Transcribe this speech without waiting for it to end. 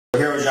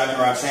Jacque and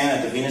Roxanne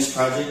at the Venus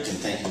Project, and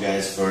thank you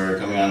guys for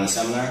coming on the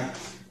seminar.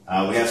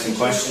 We have some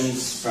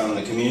questions from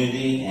the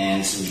community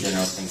and some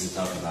general things to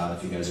talk about,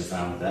 if you guys are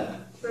fine with that.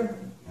 Sure.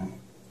 Yeah.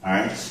 All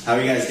right. How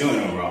are you guys doing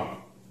overall?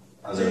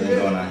 How's everything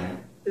going on here?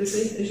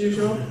 Busy, as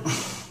usual.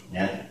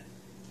 Yeah.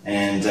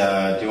 And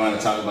do you want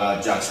to talk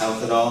about Jacque's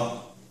health at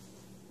all?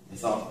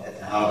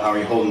 How are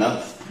you holding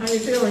up? How are you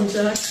feeling,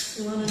 Jacque?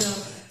 You want to know?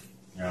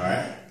 You're all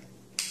right?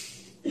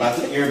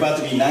 You're about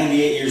to be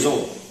 98 years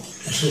old.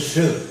 This is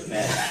true.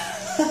 Yeah.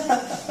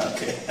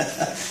 Okay.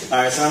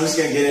 All right, so I'm just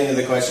going to get into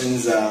the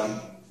questions.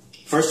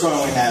 First one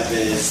we have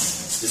is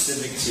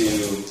specific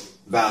to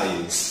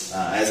values.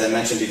 As I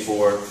mentioned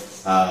before,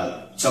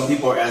 some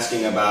people are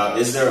asking about,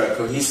 is there a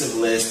cohesive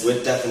list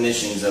with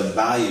definitions of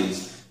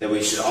values that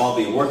we should all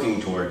be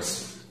working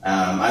towards?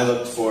 I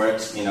looked for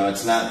it. You know,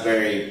 it's not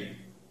very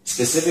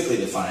specifically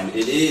defined.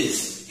 It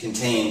is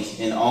contained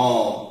in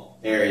all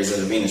areas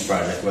of the Venus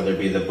Project, whether it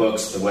be the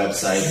books, the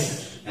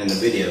website, and the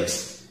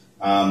videos.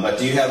 But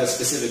do you have a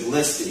specific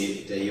list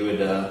that you would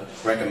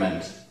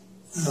recommend?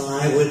 Well,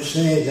 I would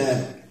say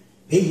that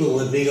people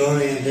would be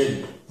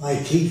oriented by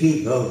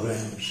TV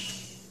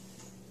programs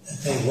that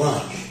they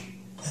watch,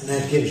 and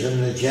that gives them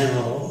the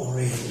general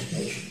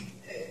orientation.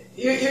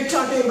 You're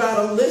talking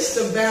about a list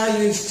of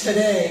values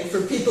today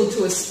for people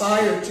to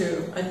aspire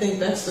to. I think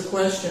that's the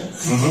question.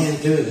 I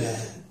can't do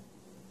that.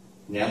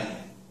 Yeah?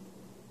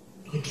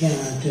 I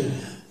cannot do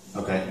that.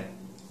 Okay.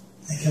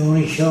 I can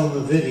only show them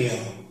a video.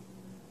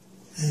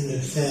 And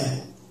if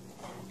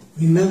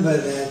remember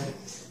that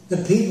the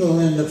people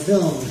in the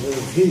films of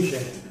the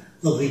future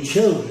will be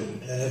children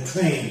that are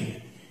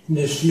trained in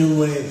this new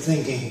way of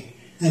thinking,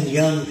 and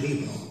young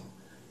people.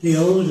 The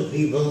older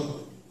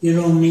people, you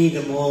don't need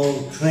them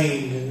all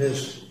trained in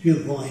this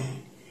viewpoint,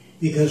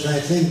 because I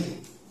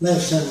think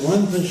less than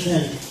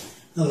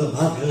 1% of the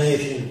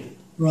population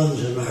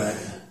runs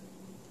America.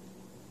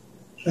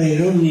 So you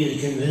don't need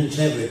to convince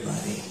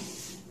everybody.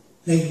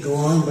 They can go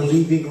on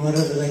believing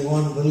whatever they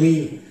want to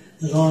believe,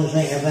 as long as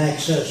they have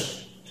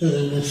access to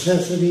the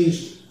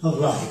necessities of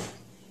life: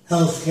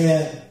 health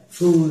care,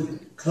 food,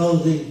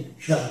 clothing,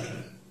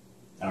 shelter.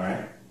 All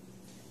right.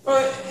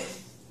 Well,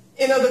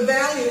 you know, the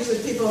values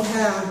that people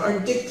have are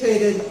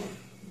dictated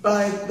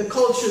by the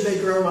culture they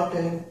grow up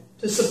in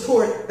to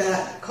support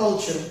that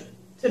culture.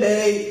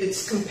 Today,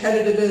 it's being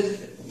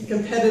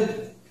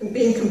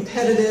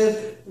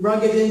competitive,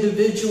 rugged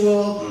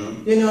individual.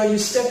 Mm-hmm. You know, you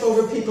step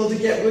over people to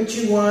get what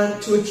you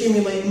want, to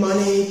accumulate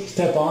money.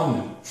 Step on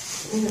them.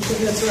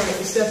 That's right,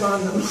 you step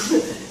on them.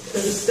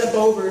 Step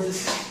over,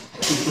 just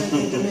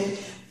to me.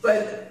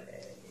 But,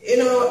 you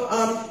know,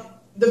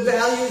 the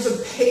values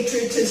of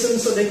patriotism,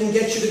 so they can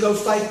get you to go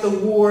fight the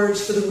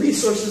wars for the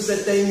resources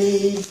that they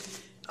need.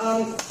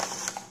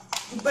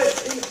 But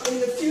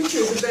in the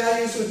future, the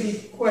values would be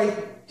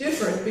quite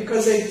different,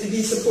 because they'd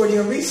be supporting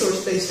a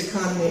resource-based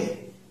economy.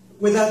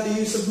 Without the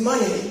use of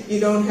money, you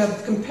don't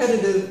have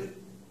competitive.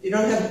 You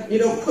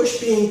don't push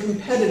being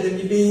competitive.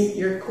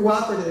 You're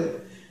cooperative.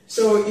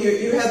 So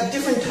you have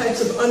different types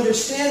of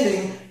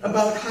understanding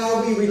about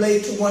how we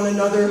relate to one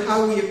another,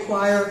 how we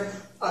acquire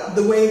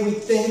the way we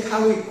think,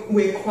 how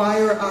we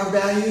acquire our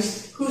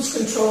values, who's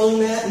controlling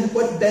that, and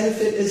what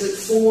benefit is it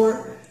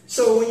for.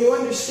 So when you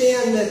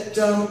understand that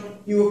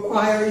you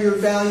acquire your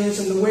values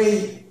and the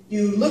way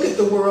you look at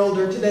the world,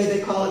 or today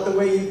they call it the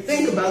way you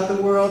think about the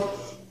world,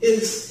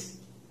 is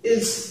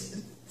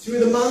through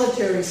the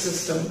monetary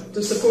system,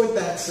 to support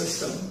that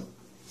system.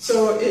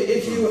 So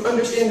if you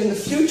understand in the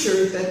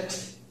future that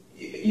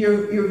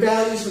your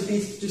values would be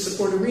to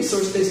support a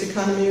resource-based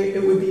economy,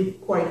 it would be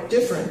quite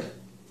different.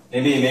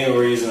 Maybe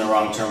we're using the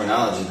wrong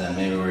terminology then.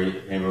 Maybe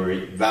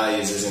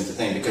values isn't the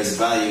thing, because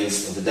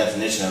values, the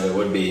definition of it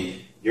would be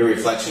your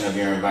reflection of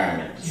your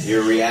environment, yes,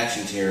 your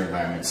reaction to your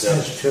environment. So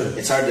that's true.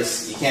 It's hard to,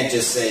 you can't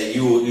just say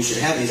you should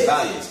have these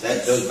values.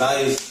 Those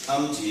values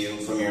come to you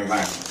from your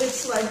environment.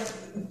 It's like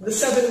the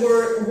seven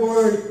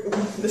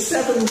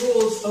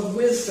rules of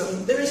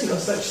wisdom. There is no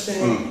such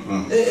thing.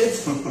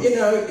 It's, you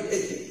know,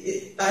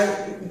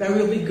 thou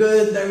will be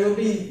good, thou will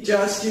be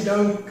just, you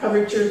don't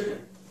covet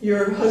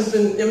your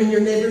husband,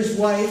 your neighbor's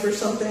wife or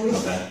something.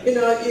 Okay. You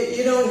know,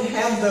 you don't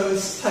have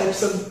those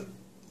types of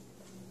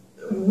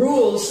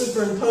rules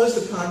superimposed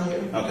upon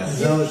you. Okay.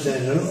 Those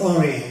that are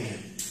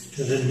oriented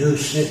to the new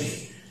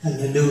city and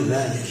the new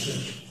value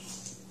system.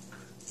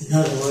 In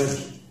other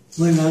words,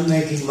 we're not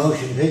making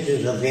motion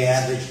pictures of the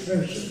average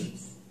person.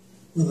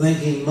 We're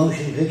making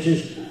motion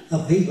pictures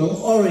of people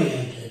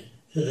oriented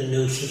to the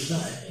new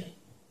society.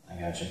 I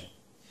got you.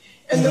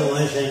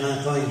 Otherwise, they're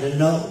not going to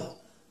know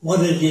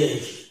what it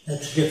is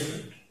that's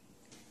different.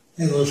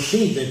 They will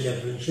see the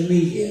difference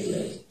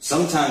immediately.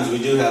 Sometimes we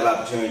do have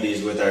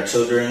opportunities with our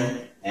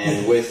children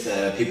and with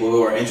people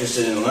who are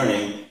interested in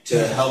learning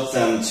to help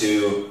them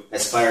to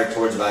aspire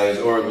towards values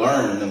or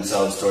learn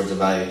themselves towards a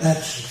value.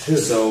 That's true.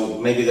 So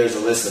maybe there's a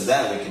list of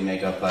that we can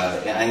make up.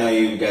 I know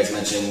you guys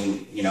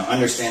mentioned,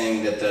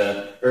 understanding that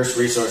the Earth's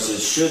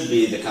resources should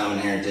be the common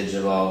heritage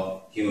of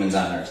all humans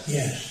on Earth.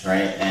 Yes.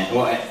 Right? And,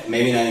 well,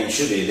 maybe not even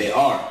should be. They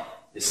are.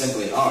 They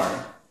simply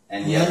are.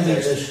 And yet Let me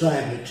there's...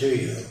 describe it to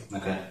you,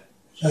 Okay.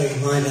 so you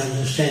might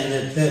understand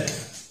it better.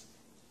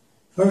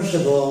 First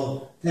of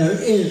all, there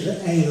is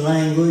a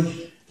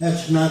language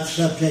that's not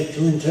subject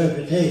to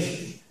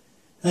interpretation.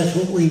 That's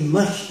what we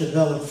must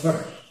develop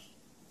first.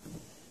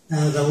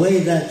 Now, the way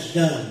that's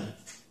done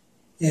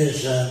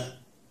is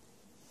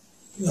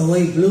the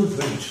way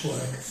blueprints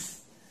work.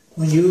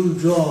 When you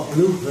draw a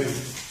blueprint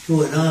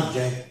to an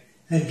object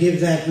and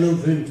give that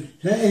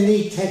blueprint to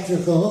any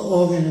technical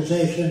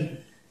organization,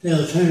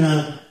 they'll turn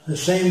out the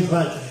same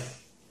project,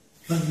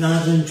 but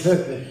not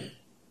interpret it.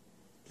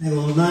 They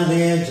will not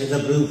add to the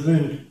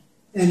blueprint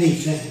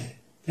anything.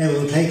 They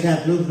will take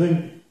that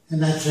blueprint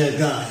and that's their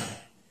guide.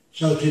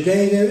 So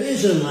today there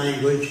is a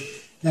language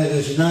that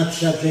is not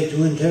subject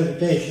to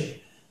interpretation.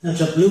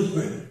 That's a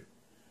blueprint.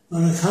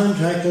 When a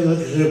contractor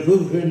looks at a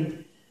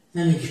blueprint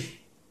and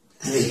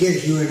he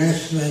gives you an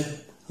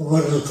estimate of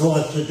what it'll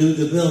cost to do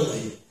the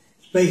building,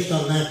 it's based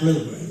on that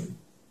blueprint.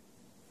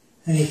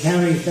 And he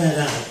carries that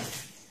out.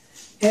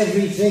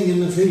 Everything in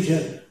the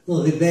future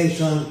will be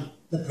based on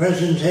the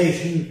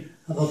presentation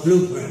of a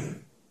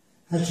blueprint.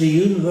 That's a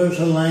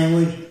universal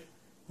language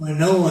where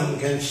no one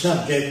can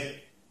subject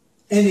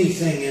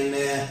anything in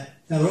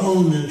their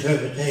own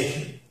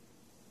interpretation.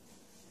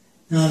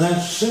 Now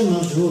that's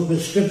similar to a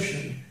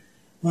prescription.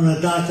 When a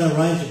doctor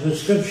writes a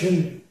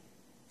prescription,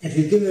 if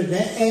you give it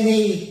to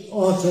any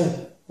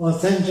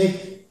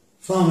authentic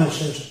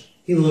pharmacist,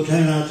 he will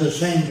turn out the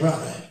same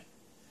product,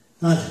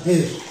 not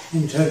his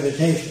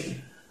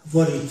interpretation of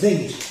what he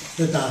thinks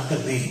the doctor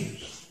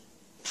means.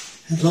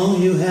 As long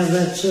as you have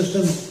that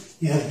system,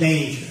 you have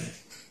danger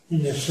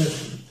in the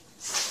system.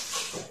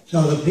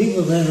 So the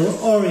people that are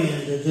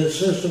oriented to the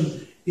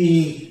system,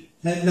 meaning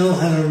that know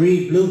how to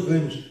read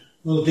blueprints,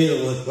 will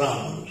deal with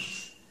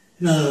problems.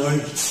 In other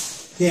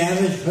words, the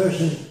average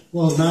person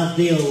will not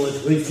deal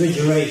with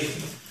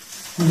refrigeration,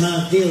 will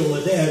not deal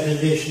with air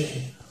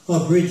conditioning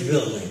or bridge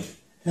building.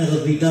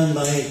 That'll be done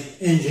by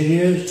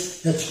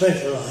engineers that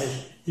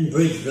specialize in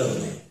bridge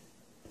building.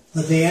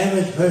 But the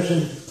average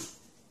person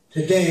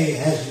today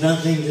has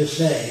nothing to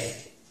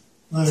say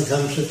when it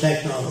comes to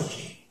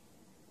technology.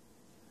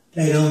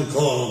 They don't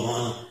call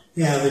upon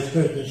the average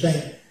person to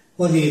say,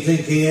 what do you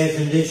think the air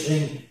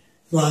conditioning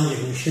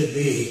volume should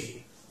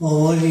be?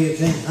 Or what do you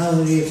think, how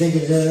do you think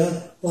it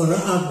ought to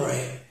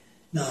operate?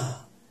 No,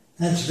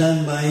 that's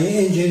done by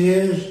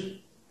engineers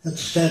that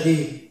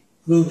study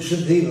groups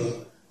of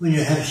people. When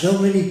you have so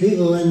many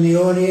people in the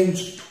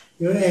audience,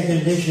 your air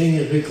conditioning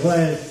is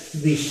required to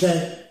be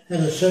set at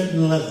a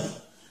certain level.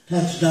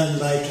 That's done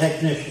by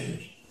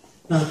technicians,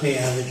 not the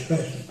average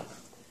person.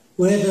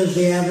 Where does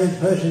the average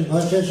person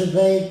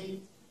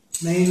participate?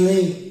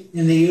 Mainly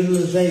in the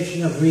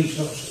utilization of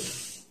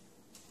resources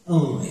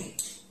only.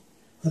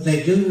 But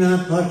they do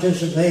not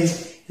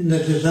participate in the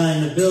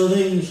design of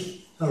buildings,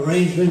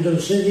 arrangement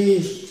of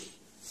cities.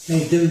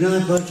 They do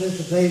not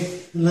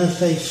participate unless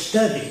they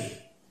study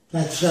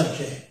that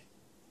subject.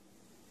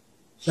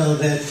 So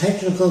their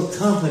technical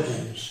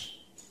competence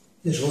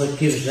is what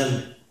gives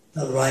them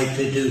the right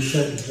to do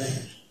certain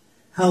things.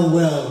 How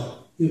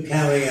well you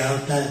carry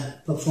out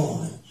that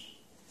performance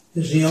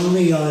is the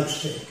only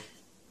yardstick.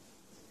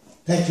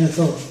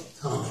 Technical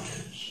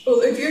competence.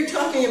 Well, if you're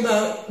talking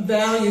about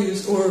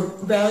values or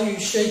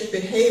value-shaped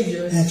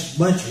behavior... That's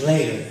much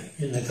later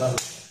in the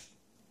culture.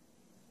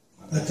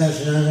 But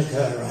does not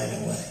occur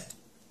right away.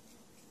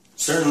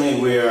 Certainly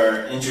we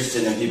are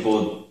interested in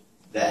people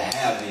that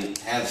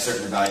have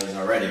certain values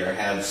already or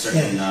have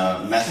certain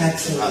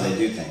methods of how they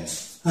do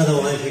things.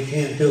 Otherwise you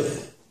can't do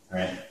it.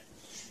 Right.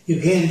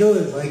 You can't do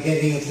it by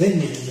getting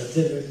opinions of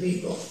different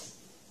people.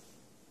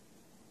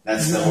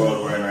 That's the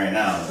world we're in right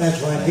now.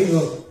 That's why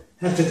people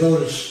have to go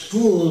to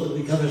school to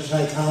become a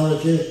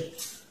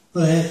psychologist,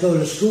 or they have to go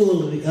to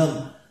school to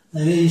become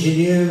an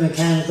engineer,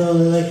 mechanical,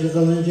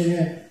 electrical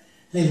engineer.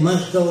 They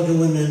must go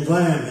to an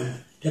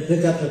environment to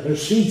pick up the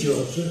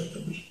procedural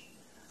systems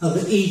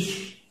of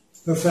each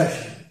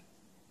profession.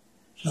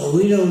 So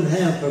we don't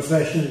have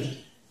professions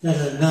that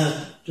are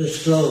not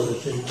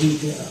disclosed in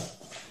detail.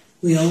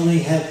 We only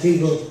have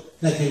people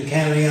that can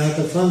carry out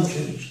the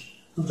functions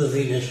of the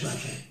Venus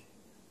Project.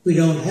 We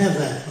don't have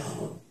that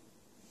problem.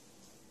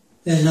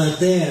 They're not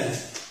there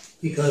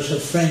because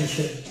of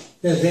friendship.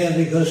 They're there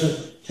because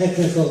of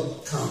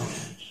technical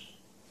competence.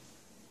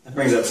 That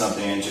brings up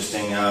something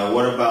interesting.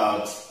 What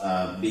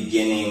about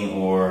beginning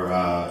or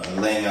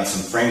laying out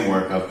some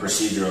framework of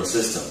procedural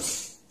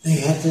systems? They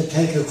have to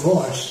take a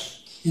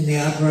course in the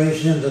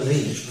operation of the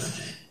Venus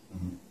Project.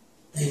 Mm-hmm.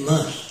 They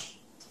must.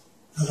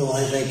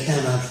 Otherwise they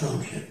cannot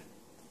function.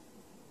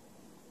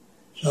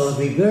 So there'll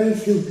be very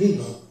few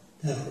people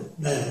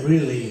that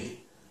really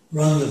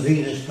run the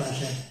Venus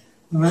Project.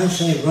 When I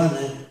say run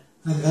it,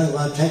 I'm talking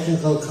about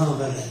technical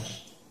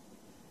competence.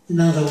 In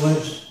other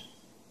words,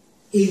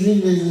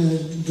 even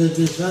in the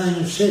design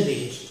of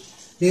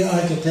cities, the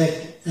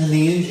architect and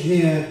the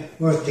engineer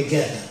work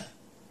together.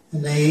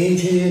 And the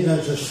engineer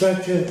does the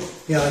structure,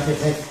 the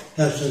architect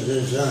does the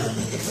design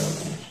of the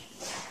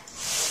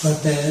buildings.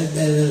 But there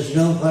is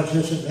no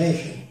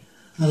participation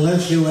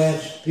unless you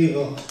ask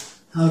people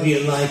how do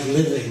you like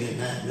living in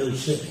that new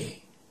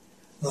city?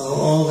 Well,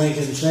 all they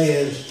can say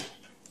is,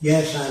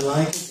 yes, I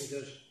like it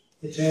because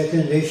it's air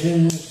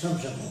conditioned and it's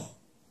comfortable.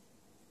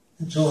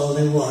 That's all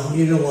they want.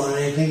 You don't want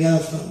anything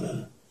else from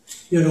them.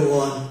 You don't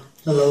want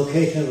the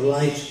location of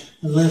lights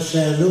unless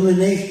they're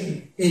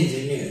illumination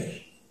engineers.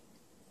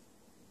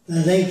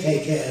 Now they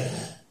take care of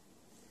that.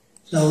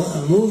 So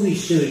a movie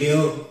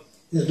studio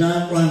is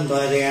not run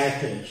by the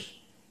actors.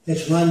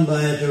 It's run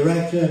by a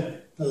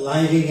director, the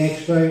lighting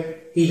expert.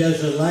 He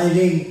does the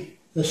lighting,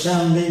 the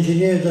sound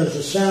engineer does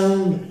the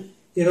sound.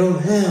 You don't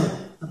have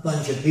a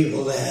bunch of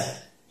people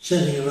there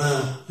sitting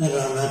around that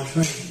are not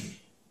trained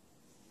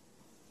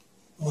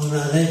or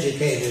not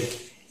educated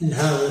in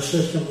how the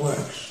system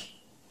works.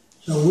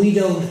 So we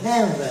don't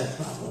have that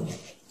problem.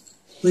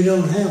 We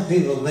don't have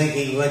people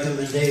making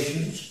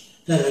recommendations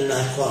that are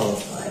not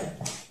qualified.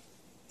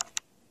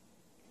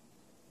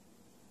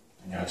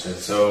 Gotcha.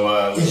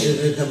 So, is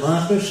it a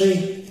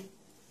democracy?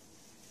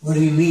 What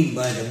do you mean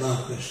by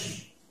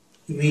democracy?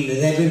 You mean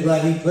that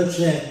everybody puts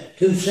their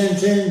 2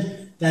 cents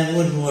in? That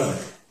wouldn't work.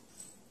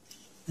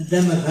 The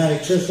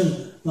democratic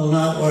system will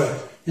not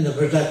work in the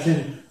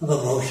production of a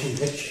motion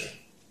picture.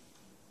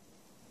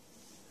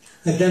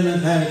 A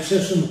democratic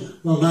system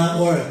will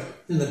not work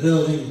in the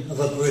building of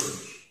a bridge.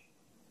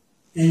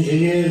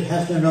 Engineers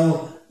have to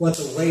know what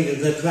the weight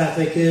of the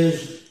traffic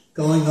is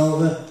going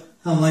over,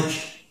 how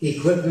much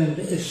equipment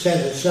is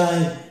set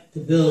aside to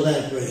build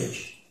that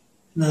bridge.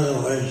 In other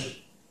words,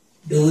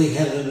 do we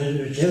have the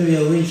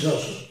material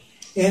resources?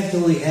 After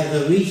we have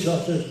the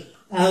resources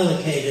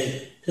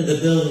allocated to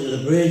the building of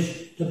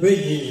the bridge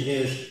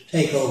engineers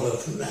take over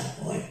from that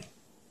point.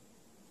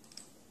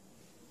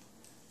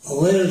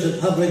 Well, where does the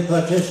public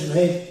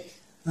participate?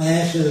 I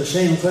asked you the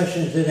same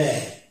question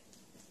today.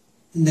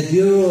 In the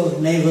Bureau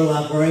of Naval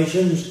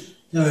Operations,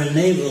 there are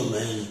naval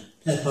men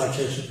that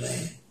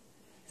participate.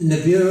 In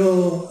the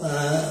Bureau,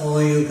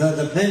 or you call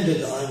the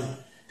Pentagon,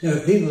 there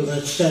are people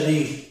that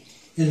study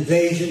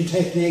invasion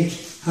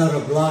techniques, how to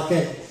block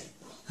it,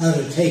 how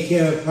to take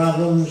care of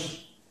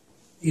problems.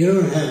 You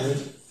don't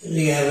have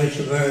the average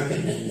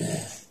American in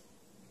there.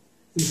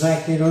 In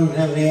fact, you don't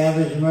have the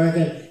average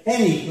American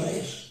any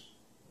place.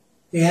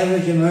 The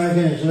average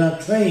American is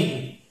not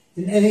trained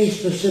in any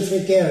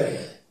specific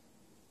area.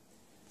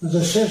 But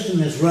the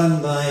system is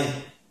run by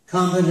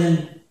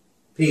competent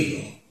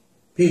people,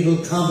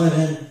 people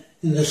competent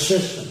in the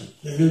system,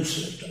 the new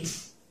system.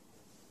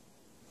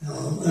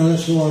 Now,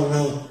 unless you want to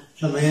know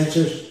some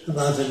answers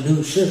about the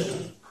new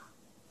system.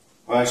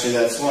 Well, actually,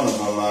 that's one of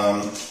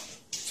them.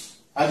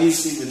 How do you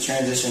see the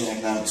transition in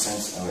economic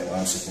sense? Oh, wait,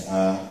 one second.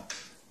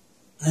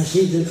 I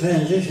see the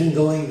transition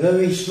going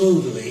very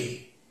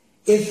smoothly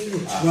if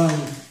it's run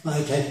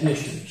by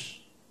technicians.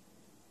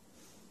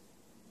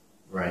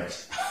 Right.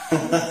 It's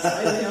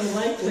highly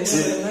unlikely, I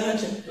would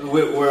imagine.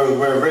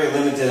 We're very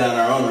limited on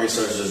our own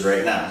resources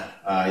right now.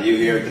 You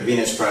here at the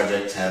Venus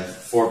Project have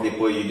 4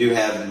 people. You do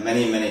have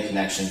many, many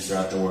connections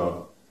throughout the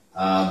world.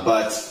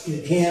 But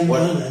you can't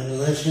run it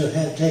unless you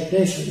have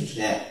technicians.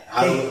 Yeah.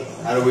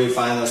 How do we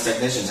find those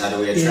technicians? How do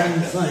we attract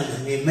them? You don't find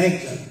them. You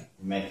make them.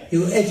 You make them.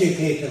 You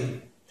educate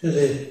them to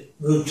the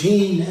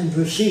routine and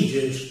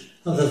procedures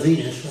of the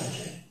Venus Project.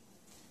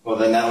 Well,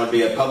 then that would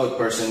be a public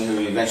person who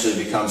eventually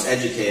becomes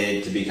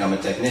educated to become a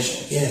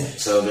technician. Yeah.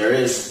 So there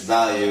is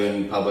value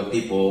in public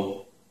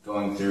people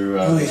going through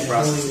this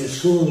process. Going to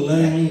school,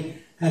 learning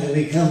how to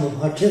become a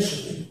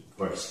participant. Of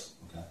course.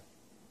 Okay.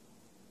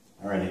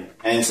 Alrighty.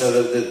 And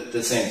so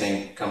the same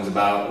thing comes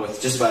about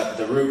with just about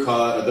the root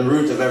cause, the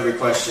root of every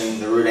question,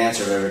 the root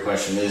answer of every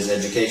question is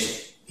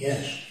education.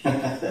 Yes.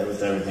 That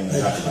was everything we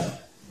talked about.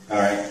 All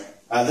right.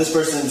 This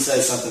person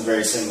says something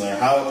very similar.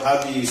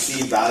 How do you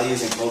see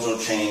values and cultural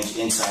change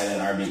inside an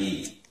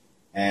RBE?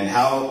 And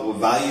how will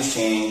values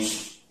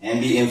change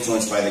and be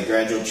influenced by the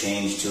gradual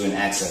change to an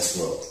access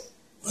world?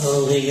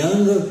 Well, the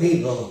younger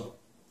people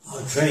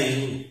are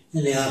trained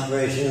in the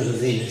operation of the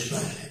Venus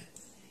Project.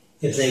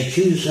 If they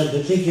choose some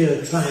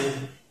particular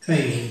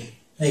training,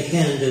 they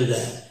can do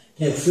that.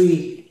 They're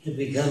free to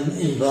become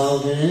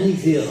involved in any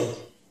field,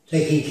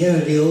 taking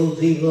care of the old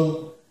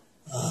people,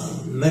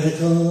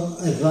 medical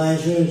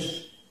advisors,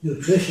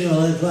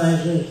 nutritional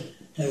advisors,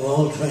 they're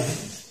all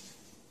trained.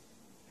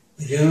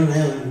 But you don't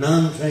have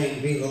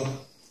non-trained people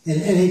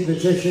in any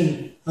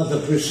position of the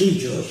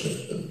procedural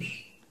systems.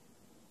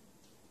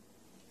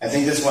 I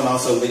think this one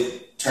also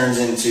turns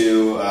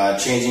into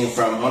changing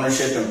from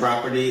ownership and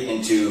property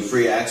into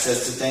free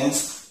access to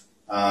things.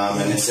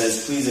 And it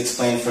says, please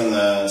explain from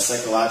the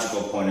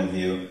psychological point of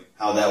view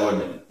how that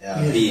would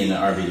be in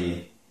an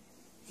RBE.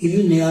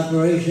 Even the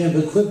operation of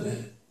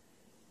equipment,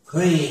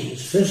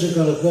 cranes,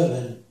 physical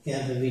equipment, you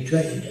have to be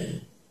trained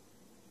in.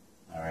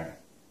 All right.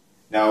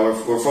 Now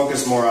we're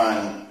focused more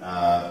on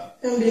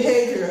and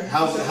behavior.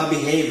 How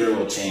behavior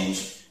will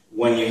change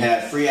when you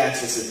have free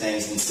access to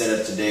things instead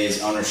of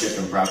today's ownership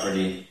and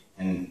property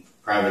and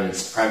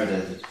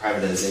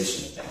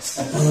privatization of things.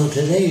 Well,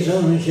 today's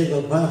ownership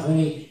of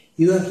property,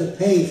 you have to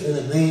pay for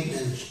the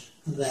maintenance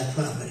of that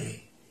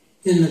property.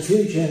 In the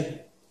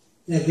future,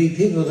 There'll be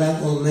people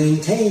that will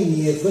maintain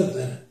the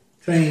equipment,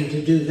 trained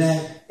to do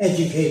that,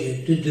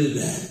 educated to do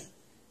that,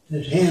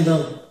 to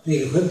handle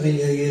the equipment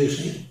you're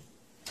using.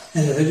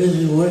 And if it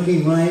isn't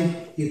working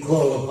right, you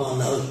call upon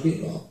those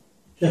people,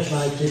 just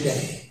like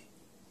today.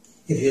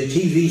 If your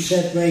TV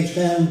set breaks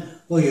down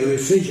or your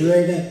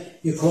refrigerator,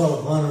 you call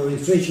upon a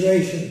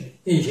refrigeration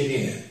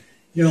engineer.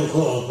 You don't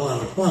call upon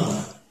a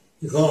plumber.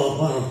 You call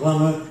upon a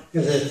plumber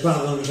if there's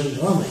problems in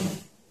plumbing.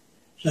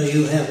 So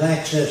you have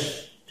access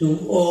to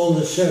all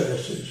the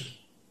services.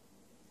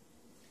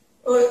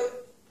 Well,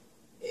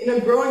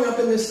 growing up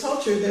in this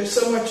culture, there's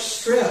so much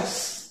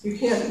stress. You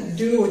can't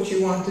do what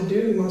you want to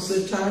do most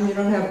of the time. You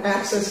don't have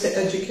access to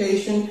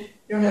education.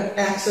 You don't have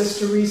access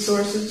to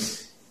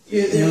resources.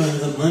 You don't have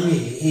the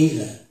money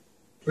either.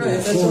 Right,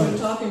 that's what I'm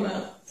talking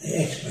about.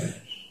 The experts.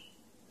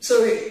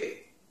 So,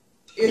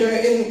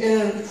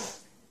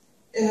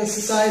 in a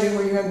society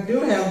where you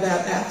do have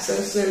that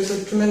access, there's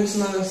a tremendous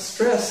amount of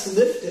stress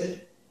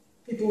lifted.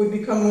 People would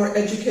become more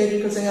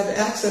educated because they have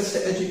access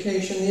to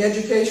education. The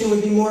education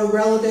would be more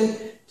relevant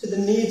to the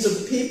needs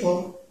of the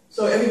people.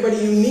 So everybody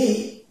you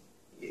meet,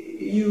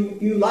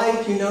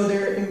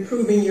 they're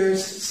improving your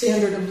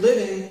standard of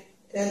living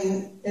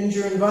and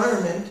your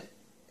environment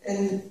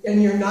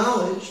and your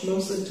knowledge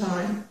most of the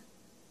time.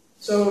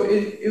 So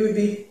it would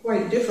be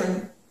quite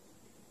different.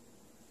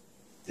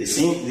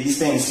 These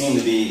things seem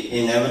to be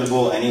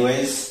inevitable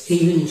anyways.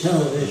 Even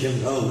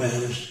television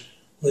programs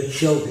would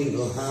show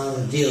people how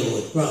to deal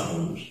with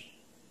problems.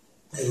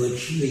 They would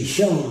be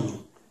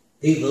shown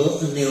people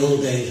in the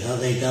old days how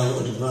they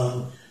dealt with the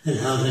problem and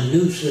how the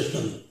new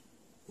system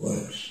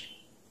works.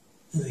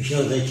 And we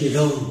show that you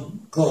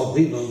don't call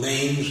people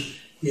names,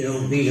 you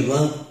don't beat them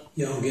up,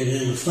 you don't get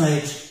into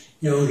fights,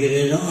 you don't get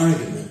into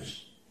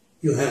arguments.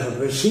 You have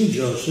a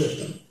procedural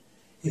system.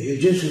 If you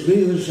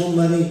disagree with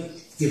somebody,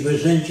 you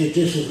present your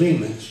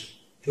disagreements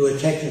to a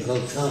technical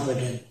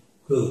competent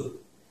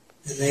group.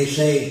 And they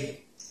say,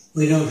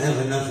 we don't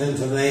have enough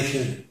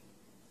information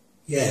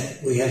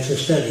yet. We have to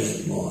study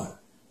it more.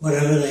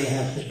 Whatever they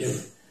have to do.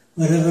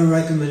 Whatever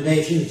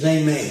recommendations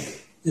they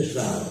make is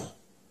valid.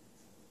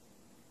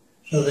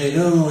 So they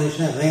don't always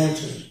have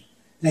answers.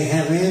 They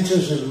have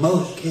answers in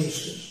most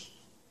cases,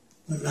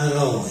 but not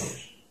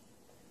always.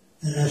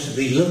 And has to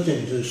be looked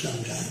into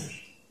sometimes.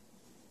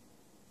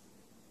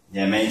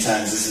 Yeah, many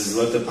times this is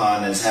looked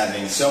upon as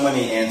having so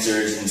many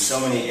answers in so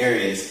many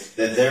areas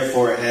that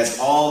therefore it has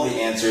all the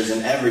answers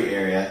in every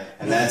area,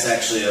 and that's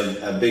actually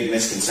a big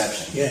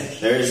misconception. Yes.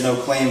 There is no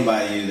claim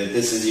by you that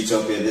this is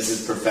utopia, this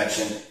is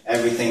perfection,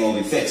 everything will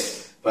be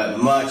fixed. But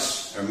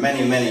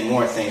many, many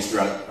more things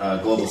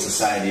throughout global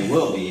society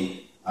will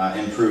be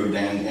improved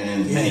and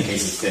in many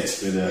cases fixed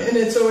through the... And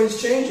it's always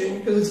changing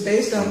because it's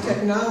based on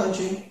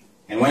technology.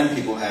 And when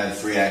people have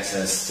free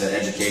access to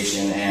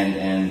education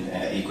and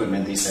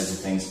equipment, these types of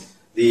things,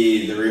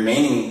 the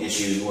remaining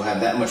issues will have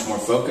that much more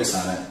focus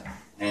on it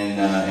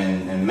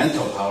and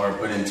mental power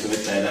put into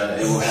it that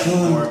it will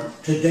have more...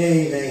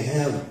 Today they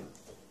have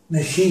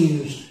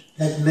machines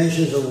that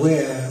measure the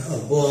wear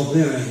of ball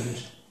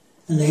bearings,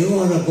 and they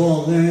order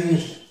ball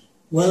bearings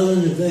well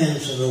in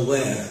advance of the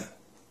wear.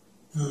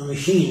 Now,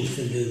 machines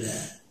can do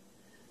that.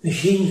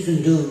 Machines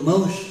can do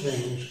most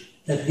things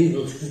that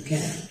people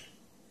can't.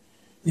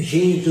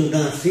 Machines do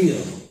not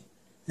feel,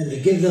 and to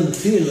give them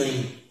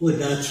feeling would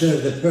not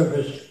serve the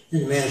purpose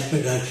in mass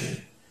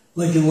production.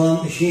 What you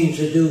want machines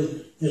to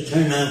do is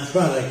turn out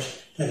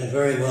products that are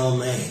very well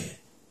made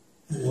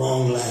and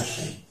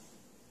long-lasting.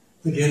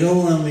 But you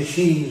don't want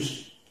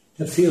machines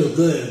to feel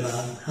good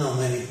about how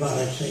many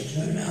products they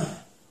turn out,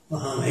 or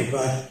how many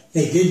products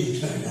they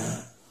didn't turn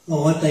out,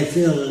 or what they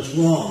feel is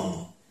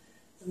wrong.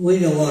 We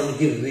don't want to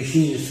give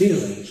machines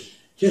feelings,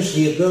 just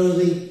the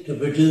ability to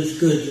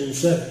produce goods and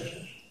services.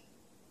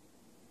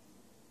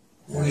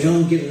 We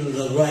don't give them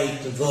the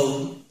right to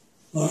vote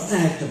or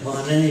act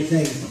upon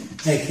anything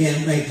they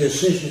can't make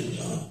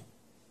decisions on.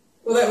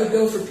 Well, that would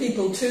go for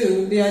people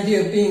too. The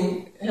idea of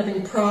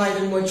having pride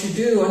in what you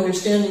do,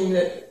 understanding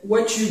that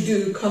what you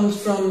do comes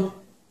from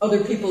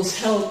other people's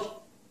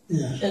help,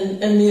 yes,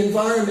 and the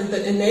environment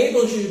that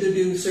enables you to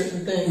do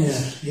certain things.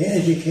 Yes, the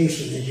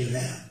education that you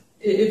have.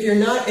 If you're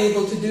not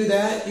able to do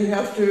that, you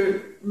have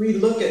to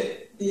relook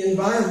at the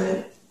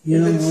environment. You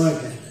don't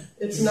work at it.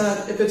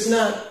 If it's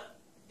not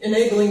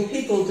enabling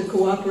people to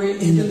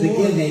cooperate. In the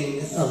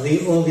beginning of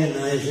the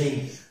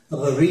organizing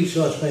of a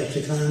resource-based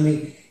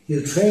economy,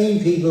 you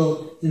train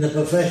people in the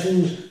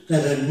professions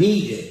that are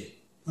needed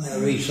by a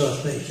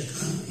resource-based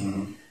economy.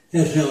 Mm-hmm.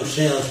 There's no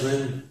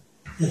salesman,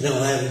 there's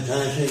no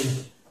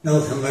advertising,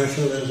 no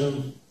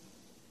commercialism.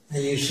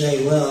 And you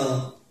say,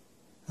 well,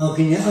 how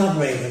can you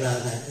operate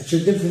without that? It's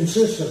a different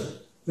system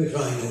we're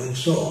trying to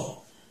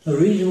install. The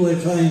reason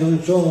we're trying to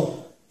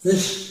install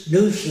this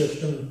new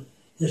system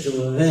is to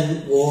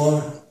prevent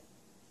war,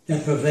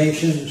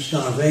 deprivation,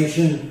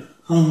 starvation,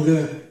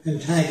 hunger,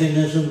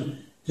 antagonism,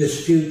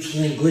 disputes,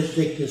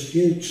 linguistic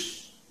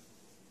disputes,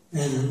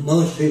 and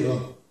most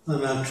people are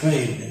not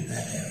trained in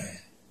that area.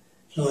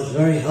 So it's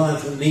very hard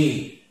for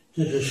me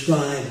to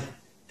describe,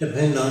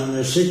 depend on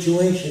the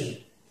situation.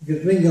 If you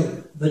bring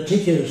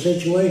particular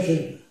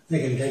situation, they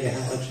can tell you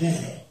how it's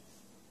handled.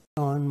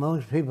 And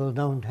most people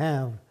don't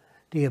have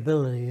the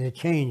ability to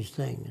change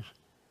things,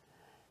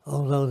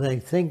 although they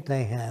think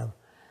they have.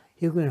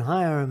 You can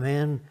hire a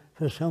man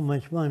for so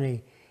much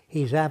money,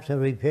 he's apt to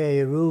repair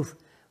your roof,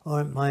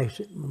 or it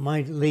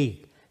might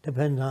leak,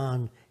 depends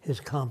on his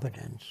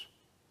competence.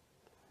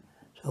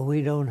 So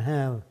we don't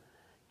have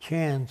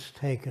chance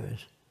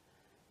takers,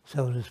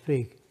 so to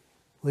speak.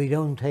 We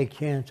don't take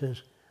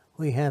chances.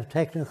 We have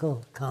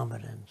technical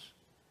competence.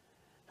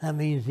 That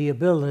means the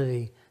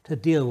ability to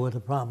deal with the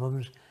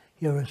problems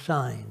you're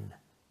assigned.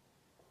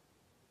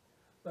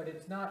 But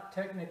it's not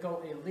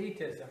technical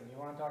elitism. You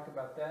want to talk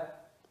about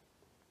that?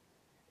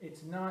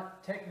 It's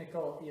not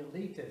technical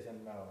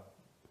elitism, though.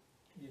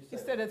 You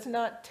said it's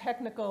not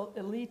technical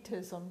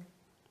elitism.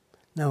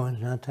 No,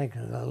 it's not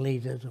technical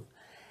elitism.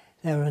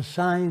 They're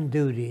assigned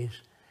duties.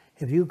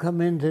 If you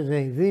come into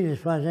the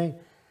Venus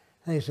Project,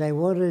 they say,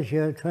 what is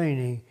your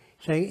training?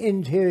 Say,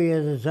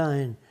 interior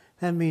design.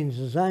 That means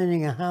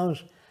designing a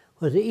house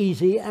with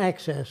easy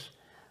access,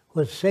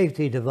 with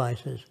safety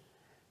devices.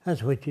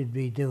 That's what you'd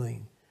be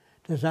doing.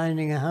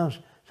 Designing a house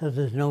so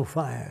there's no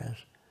fires,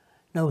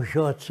 no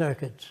short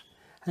circuits,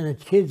 and the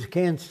kids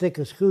can't stick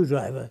a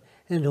screwdriver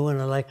into an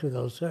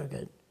electrical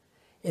circuit.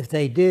 If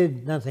they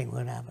did, nothing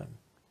would happen.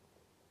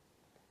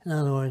 In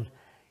other words,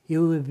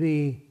 you would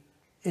be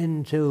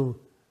into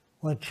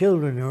what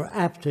children are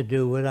apt to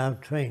do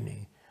without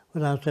training,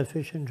 without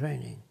sufficient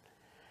training.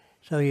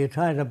 So you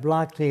try to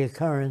block the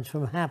occurrence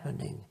from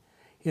happening.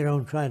 You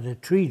don't try to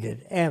treat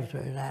it after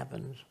it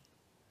happens.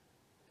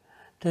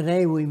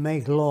 Today we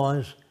make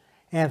laws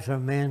after a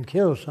man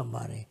kills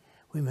somebody.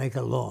 We make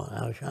a law,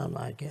 thou shalt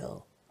not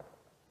kill.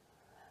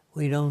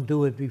 We don't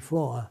do it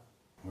before.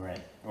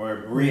 Right.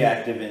 Or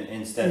reactive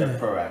instead of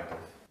proactive.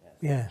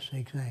 Yes,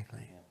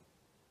 exactly.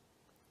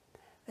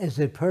 Yeah. Is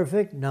it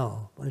perfect?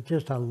 No, but it's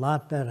just a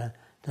lot better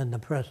than the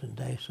present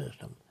day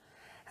system.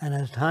 And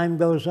as time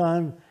goes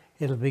on,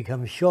 it'll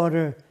become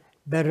shorter,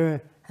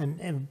 better, and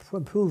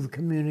improve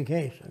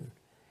communication.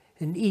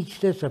 In each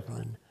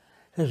discipline,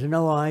 there's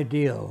no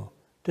ideal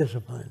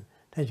discipline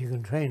that you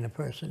can train a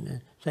person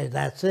and say,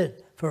 that's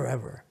it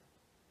forever.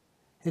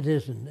 It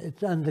isn't.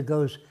 It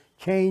undergoes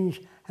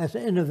change as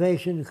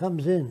innovation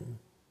comes in.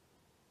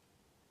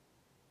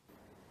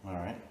 All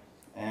right.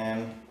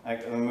 And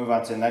let me move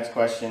on to the next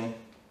question.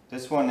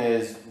 This one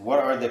is, what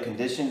are the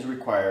conditions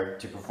required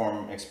to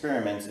perform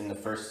experiments in the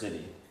first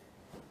city?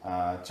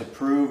 To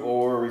prove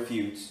or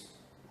refute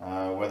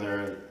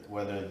whether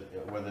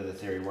the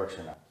theory works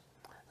or not.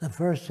 The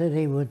first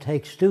city would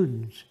take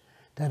students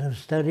that have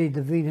studied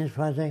the Venus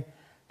Project,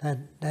 that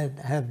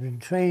have been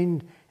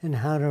trained in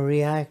how to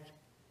react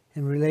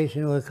in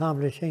relation to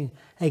accomplishing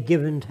a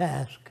given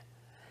task.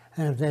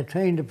 And if they're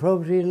trained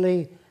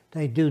appropriately,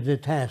 they do the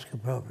task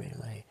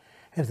appropriately.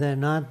 If they're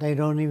not, they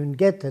don't even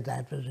get to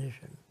that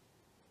position.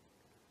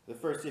 The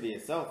first city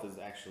itself is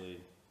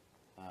actually...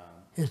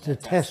 is to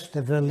test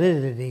the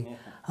validity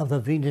of the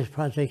Venus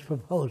Project's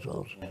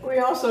proposals. We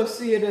also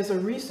see it as a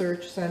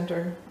research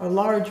center, a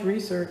large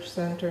research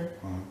center,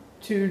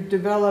 to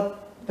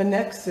develop the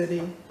next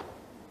city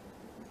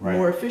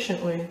more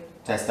efficiently.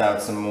 Test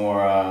out some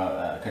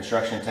more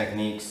construction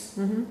techniques,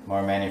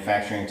 more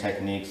manufacturing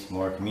techniques,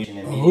 more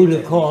communication. Who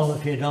to call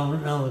if you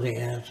don't know the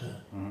answer.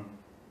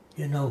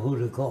 You know who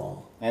to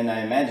call. And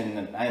I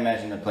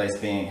imagine the place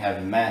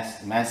having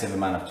massive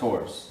amount of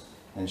tours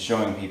and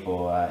showing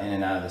people in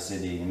and out of the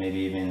city, and maybe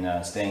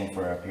even staying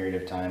for a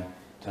period of time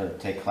to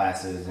take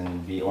classes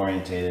and be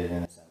orientated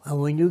in a sense. Well,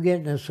 when you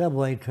get in a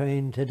subway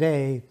train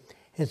today,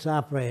 it's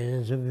operated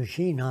as a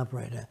machine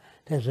operator.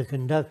 There's a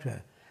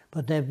conductor,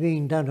 but they're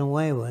being done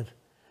away with.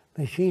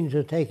 Machines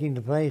are taking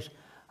the place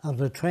of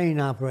the train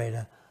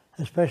operator,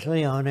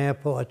 especially on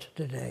airports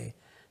today.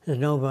 There's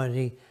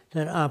nobody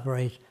that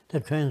operates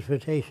the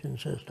transportation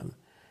system.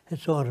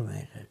 It's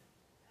automated.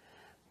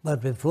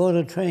 But before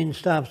the train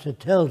stops, it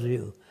tells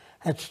you,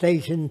 at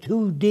station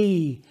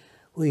 2D,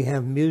 we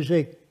have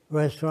music,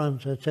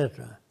 restaurants,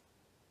 etc.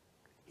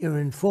 You're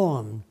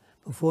informed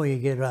before you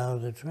get out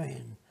of the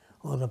train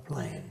or the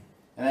plane.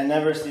 And I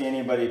never see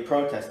anybody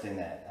protesting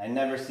that. I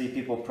never see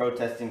people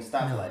protesting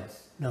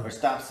stoplights or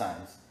stop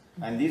signs.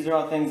 And these are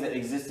all things that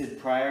existed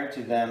prior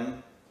to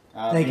them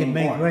They can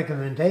make born.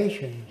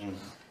 recommendations,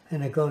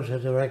 and it goes to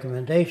the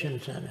recommendation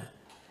center,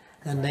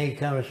 and they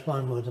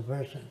correspond with the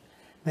person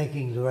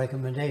making the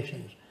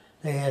recommendations.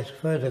 They ask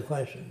further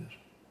questions.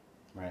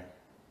 Right.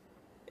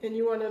 And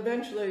you want to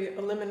eventually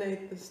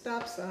eliminate the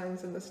stop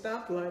signs and the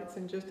stoplights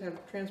and just have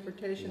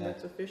transportation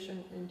that's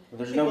efficient and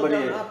there's people nobody,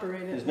 don't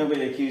operate it. There's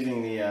nobody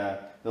accusing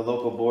the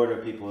local board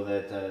of people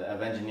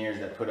of engineers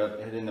that put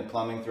in the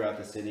plumbing throughout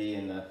the city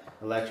and the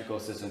electrical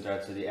system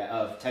throughout the city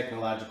of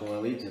technological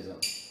elitism.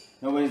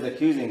 Nobody's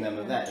accusing them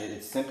of that.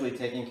 It's simply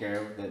taking care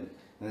of the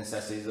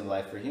necessities of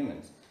life for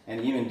humans, and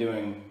even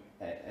doing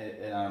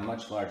it on a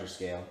much larger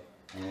scale.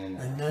 And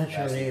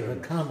naturally, if a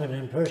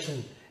competent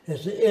person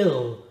is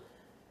ill,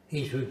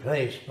 he's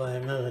replaced by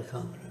another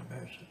competent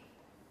person.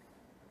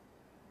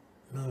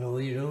 No,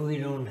 we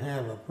don't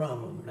have a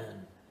problem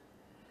then.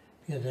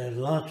 because there are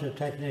lots of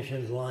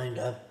technicians lined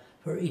up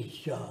for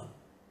each job.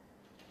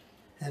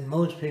 And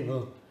most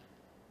people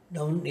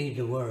don't need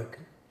to work.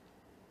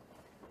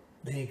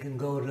 They can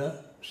go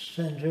to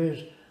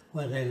centers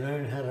where they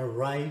learn how to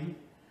write,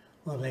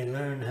 or they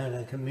learn how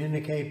to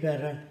communicate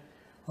better,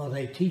 or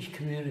they teach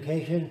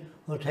communication,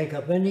 or take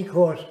up any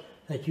course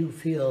that you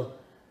feel,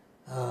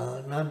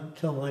 not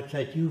so much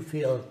that you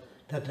feel,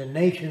 that the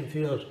nation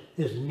feels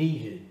is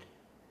needed.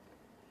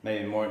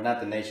 Maybe more,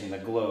 not the nation, the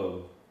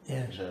globe.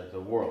 Yes. The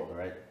world,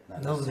 right?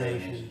 Not No necessarily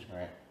nations.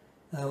 Right.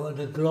 Well,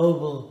 the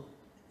global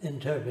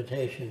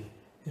interpretation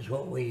is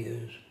what we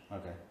use.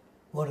 Okay.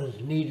 What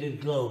is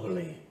needed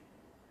globally.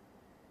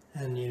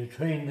 And you're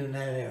trained in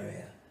that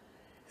area.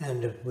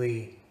 And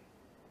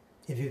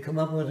if you come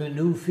up with a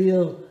new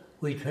field,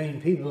 we train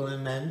people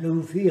in that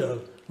new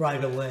field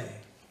right away.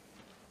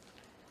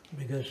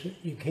 Because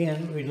you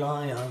can't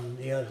rely on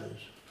the others.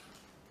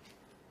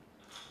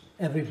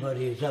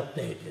 Everybody is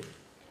updated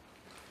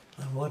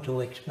on what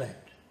to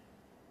expect.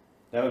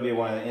 That would be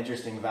one of the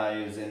interesting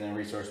values in the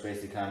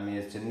resource-based economy,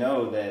 is to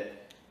know that,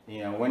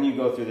 when you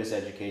go through this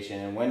education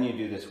and when you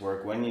do this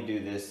work, when you do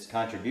this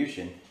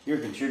contribution, you're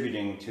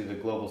contributing to the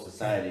global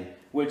society,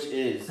 which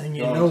is... And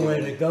you know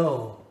where to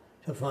go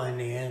to find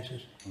the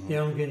answers. You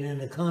don't get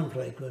into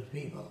conflict with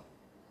people.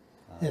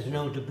 There's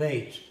no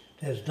debates.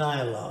 There's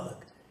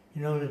dialogue.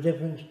 You know the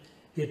difference?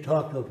 You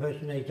talk to a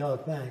person, they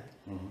talk back.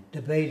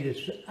 Debate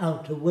is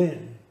out to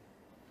win.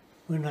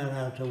 We're not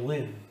out to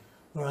win.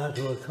 We're out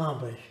to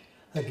accomplish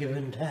a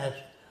given task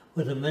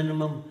with a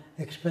minimum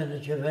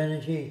expenditure of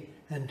energy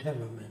and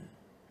temperament.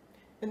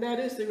 And that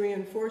is the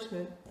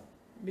reinforcement,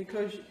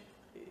 because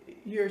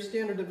your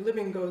standard of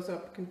living goes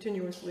up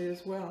continuously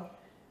as well.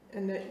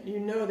 And that you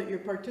know that you're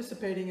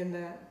participating in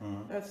that.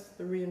 That's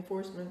the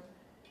reinforcement.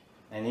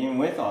 And even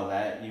with all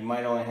that, you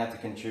might only have to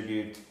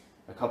contribute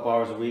a couple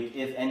hours a week,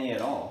 if any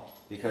at all,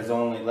 because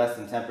only less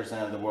than 10%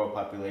 of the world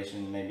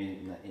population, maybe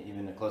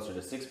even closer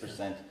to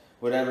 6%,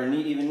 would ever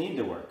even need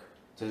to work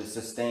to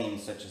sustain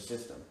such a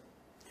system.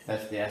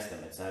 That's the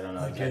estimates. I don't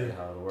know exactly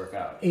how it'll work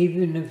out.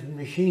 Even if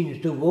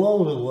machines do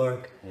all the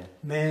work,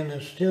 man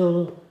is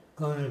still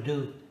going to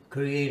do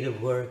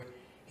creative work.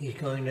 He's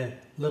going to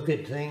look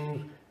at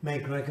things,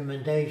 make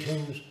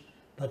recommendations,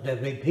 but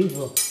there'll be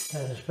people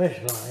that are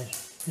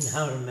specialized in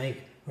how to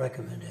make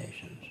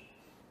recommendations.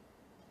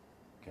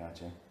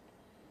 Gotcha.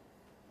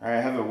 All right,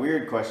 I have a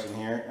weird question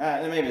here.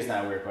 Maybe it's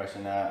not a weird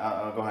question.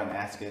 I'll go ahead and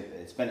ask it.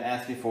 It's been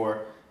asked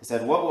before. It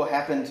said, what will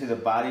happen to the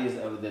bodies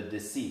of the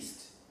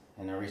deceased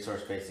in a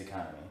resource-based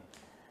economy?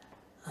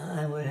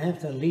 I would have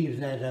to leave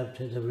that up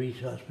to the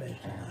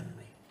resource-based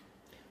economy.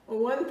 Well,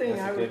 one thing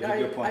I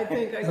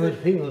think Those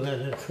people that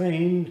are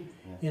trained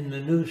in the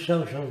new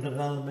social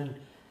development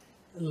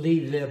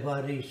leave their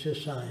bodies to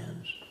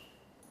science.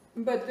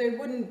 But they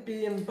wouldn't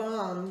be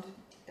embalmed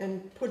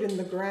and put in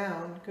the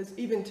ground, because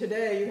even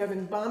today you have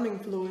embalming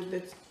fluid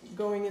that's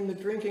going in the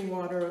drinking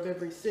water of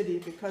every city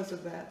because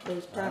of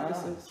those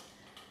practices.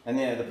 And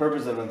the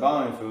purpose of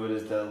embalming fluid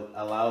is to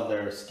allow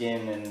their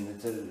skin and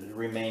to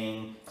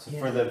remain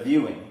for the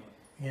viewing,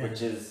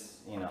 which is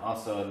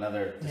also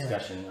another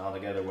discussion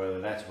altogether, whether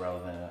that's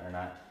relevant or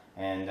not.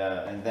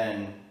 And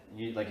then,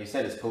 like you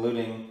said, it's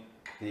polluting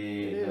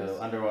the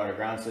underwater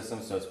ground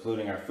system, so it's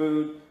polluting our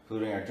food,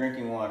 polluting our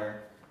drinking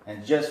water,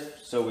 and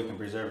just so we can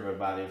preserve our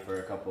body for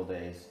a couple of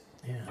days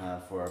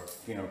for a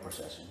funeral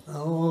procession.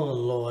 All the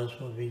laws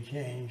will be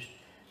changed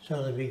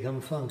so they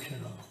become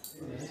functional.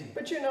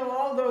 But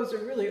all those are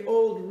really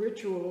old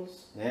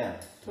rituals. Yeah.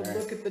 To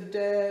look at the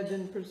dead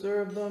and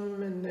preserve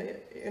them,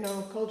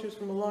 and cultures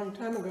from a long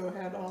time ago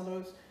had all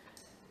those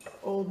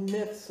old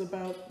myths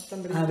about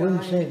somebody dying. I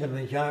wouldn't say the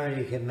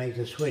majority can make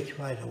the switch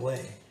right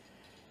away.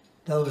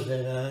 Those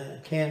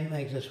that can't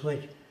make the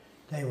switch,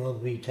 they will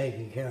be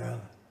taken care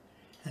of.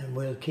 And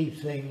we'll keep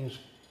things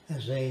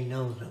as they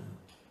know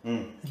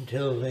them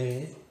until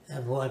they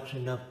have watched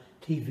enough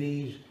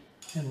TVs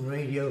and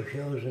radio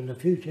shows in the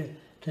future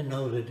to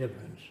know the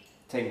difference.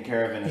 Taken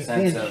care of in a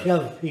sense of... You can't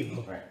shove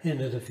people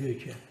into the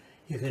future.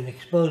 You can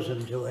expose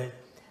them to it.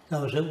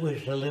 Those that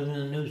wish to live in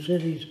the new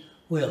cities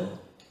will.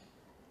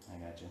 I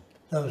got you.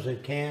 Those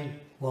that can,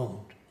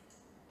 won't.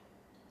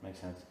 Makes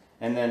sense.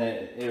 And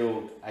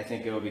then I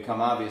think it will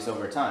become obvious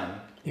over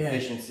time. Yes.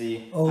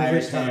 Efficiency, Over higher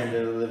time.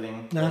 standard of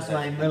living. Not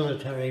by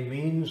military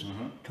means,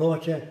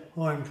 torture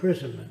or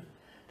imprisonment.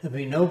 There'll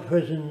be no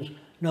prisons,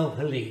 no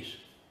police.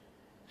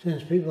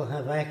 Since people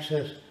have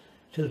access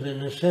to the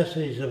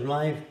necessities of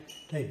life,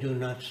 they do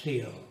not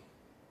steal.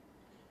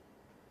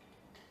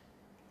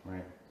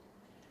 Right.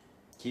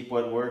 Keep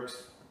what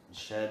works,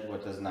 shed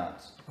what does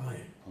not.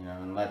 Right.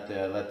 And let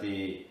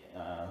the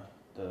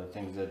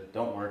things that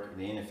don't work,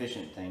 the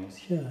inefficient things,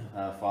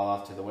 fall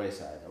off to the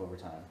wayside over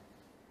time.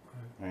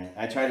 Right.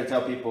 I try to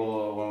tell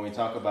people when we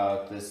talk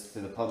about this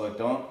to the public,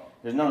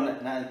 there's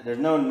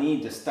no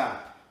need to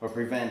stop or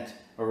prevent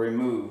or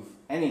remove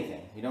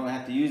anything. You don't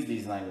have to use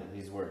these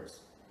words.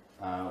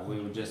 We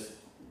would just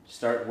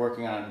start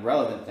working on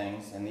relevant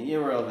things, and the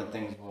irrelevant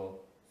things will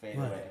fade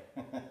away.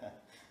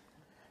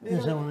 They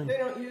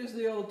don't use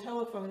the old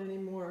telephone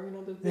anymore, you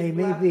know, the There big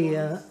may black be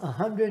ones.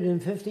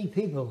 150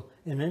 people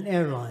in an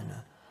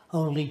airliner.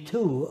 Only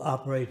 2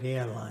 operate the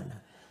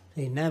airliner,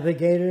 the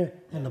navigator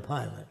and the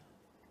pilot.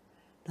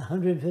 The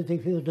 150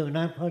 people do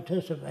not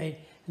participate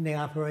in the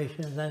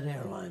operation of that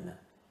airliner.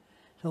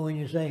 So when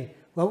you say,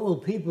 what will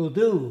people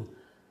do?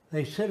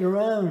 They sit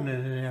around in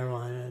an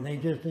airliner and they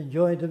just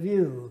enjoy the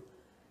view.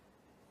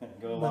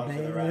 Go along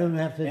for the ride. They don't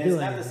have to and do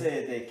it's not anything. to say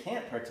that they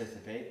can't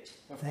participate.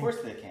 Of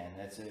course they can.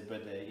 That's it.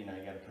 But you know,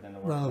 you got to put in the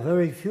work. Well,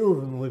 very few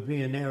of them would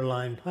be an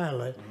airline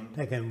pilot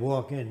that can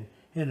walk in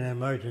an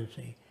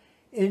emergency.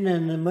 In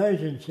an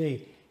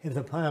emergency, if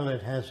the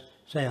pilot has,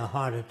 say, a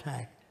heart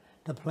attack,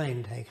 the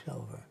plane takes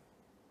over.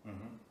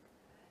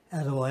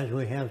 Otherwise,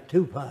 we have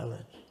 2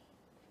 pilots.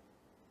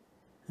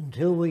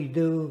 Until we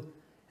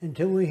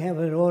have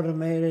it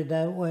automated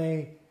that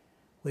way,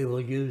 we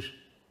will use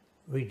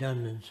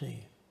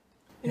redundancy.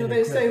 You know,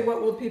 they say,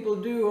 what will people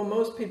do? Well,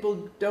 most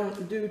people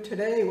don't do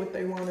today what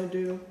they want to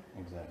do.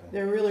 Exactly.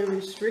 They're really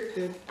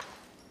restricted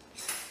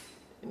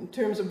in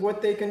terms of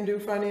what they can do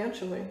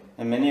financially.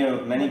 And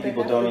many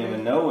people don't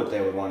even know what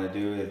they would want to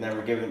do. They've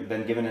never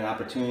been given an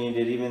opportunity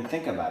to even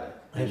think about it.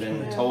 They've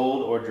been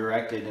told or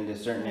directed into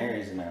certain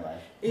areas in their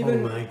life. Oh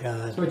my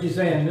God. So what you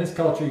say, in this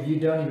culture, you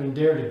don't even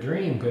dare to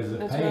dream because of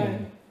That's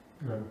pain.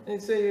 They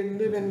say you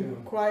live in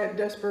quiet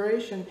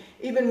desperation.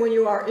 Even when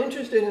you are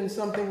interested in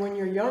something when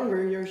you're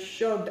younger, you're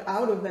shoved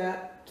out of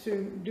that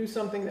to do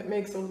something that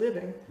makes a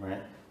living.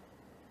 Right.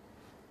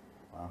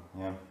 Wow.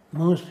 Yeah.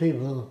 Most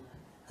people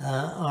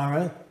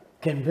are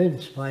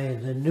convinced by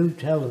the new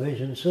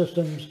television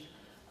systems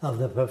of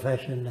the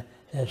profession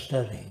they're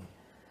studying.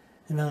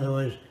 In other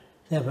words,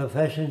 their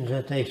professions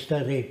that they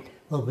study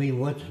will be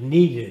what's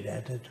needed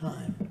at the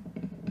time.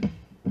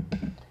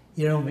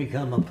 You don't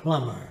become a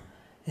plumber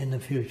in the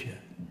future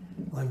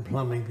when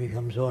plumbing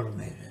becomes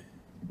automated.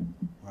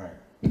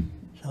 Right.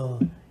 So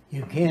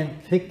you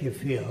can't pick your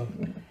field.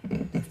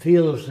 The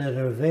fields that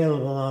are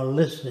available are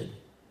listed,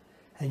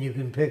 and you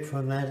can pick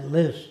from that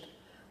list,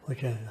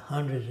 which are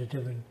hundreds of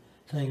different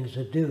things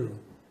to do.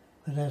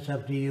 But that's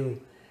up to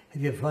you.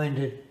 If you find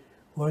it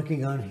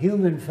working on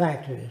human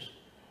factors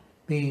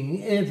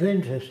being of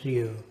interest to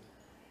you,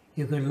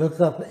 you can look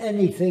up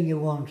anything you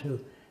want to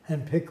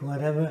and pick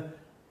whatever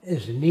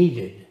is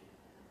needed.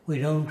 We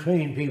don't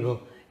train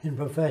people in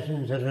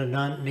professions that are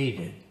not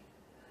needed,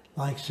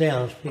 like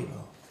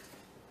salespeople.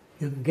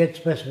 You can get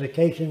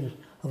specifications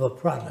of a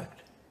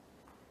product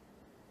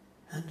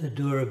and the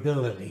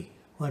durability,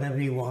 whatever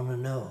you want to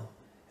know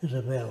is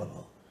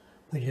available,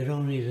 but you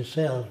don't need a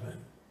salesman.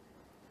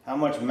 How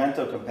much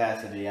mental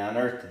capacity on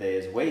Earth today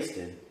is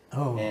wasted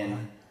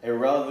in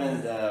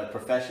irrelevant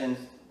professions,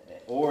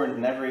 or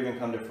never even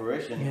come to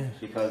fruition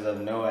because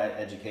of no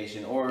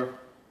education or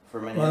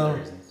for many other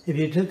reasons. If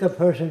you took a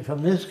person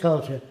from this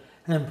culture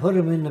and put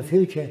them in the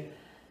future,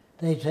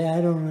 they'd say,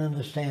 I don't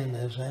understand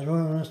this. I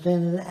don't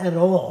understand it at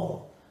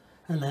all.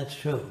 And that's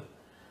true.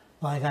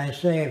 Like I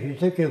say, if you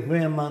took your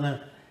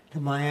grandmother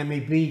to Miami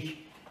Beach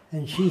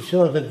and she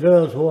saw the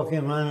girls walking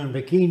around in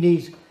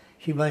bikinis,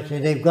 she might say,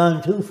 they've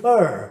gone too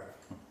far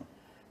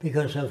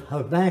because of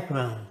her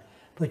background.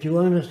 But you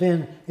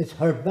understand, it's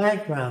her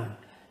background,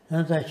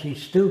 not that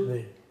she's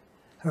stupid,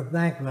 her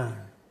background.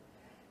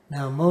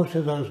 Now, most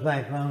of those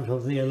backgrounds will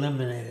be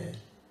eliminated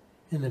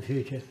in the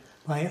future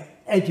by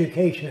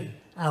education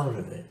out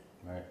of it.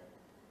 Right.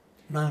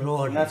 Not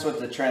order. And that's what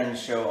the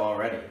trends show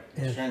already.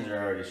 The trends are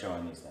already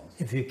showing these things.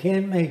 If you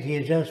can't make the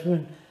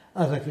adjustment,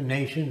 other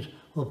nations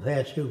will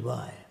pass you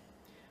by.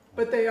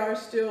 But they are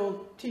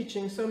still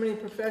teaching so many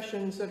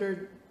professions that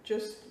are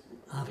just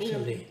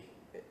Obsolete.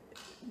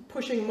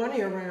 Pushing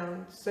money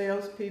around.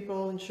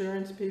 Salespeople,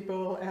 insurance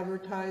people,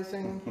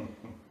 advertising,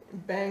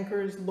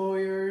 bankers,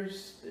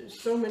 lawyers. There's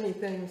so many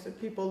things that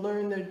people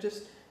learn that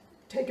just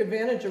take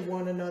advantage of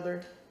one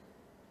another.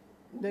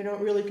 They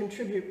don't really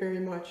contribute very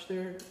much.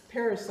 They're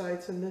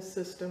parasites in this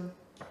system.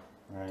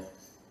 Right.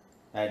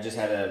 I just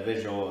had a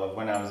visual of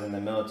when I was in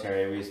the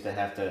military. We used to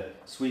have to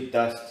sweep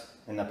dust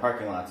in the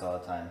parking lots all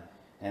the time.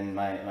 And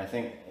my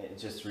thing,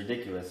 it's just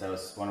ridiculous. That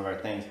was one of our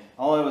things.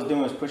 All I was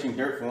doing was pushing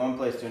dirt from one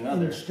place to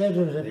another. Instead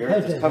of the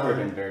earth is covered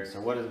in dirt, so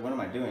what am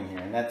I doing here?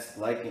 And that's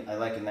I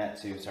liken that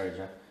to, sorry,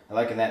 Jacque, I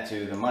liken that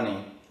to the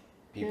money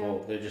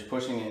people. They're just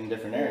pushing it in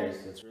different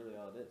areas. That's really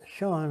all it is.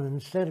 Sean,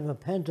 instead of a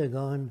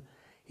pentagon,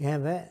 you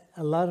have a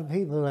lot of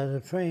people that are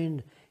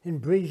trained in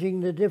bridging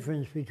the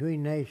difference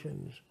between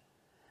nations.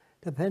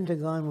 The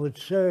Pentagon would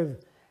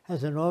serve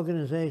as an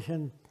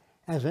organization,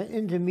 as an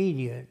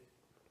intermediate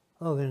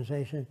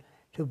organization,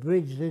 to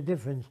bridge the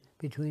difference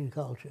between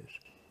cultures.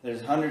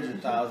 There's hundreds of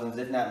thousands,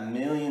 if not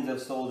millions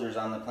of soldiers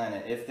on the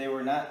planet. If they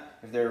were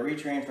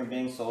retrained from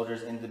being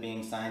soldiers into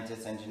being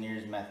scientists,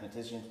 engineers,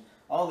 mathematicians,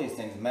 all these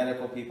things,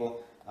 medical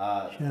people,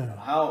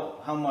 how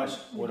much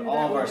would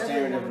all of our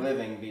standard of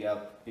living be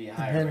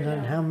higher? Depends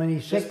on how many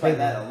sick just by people.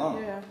 that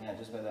alone. Yeah.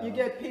 Just by that You alone.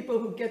 get people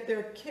who get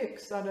their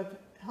kicks out of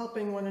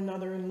helping one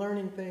another and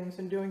learning things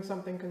and doing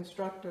something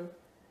constructive.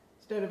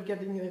 It's instead of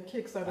getting the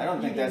kicks out of I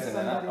don't think eating that's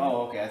somebody.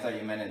 Oh, okay. I thought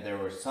you meant it. There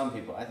were some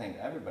people. I think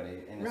everybody,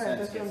 in a Right, sense,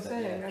 that's what I'm gets that.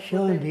 saying. Yeah. That's what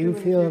Sean, they do you in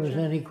the feel there was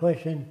future. any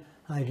question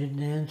I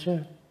didn't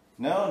answer?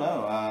 No,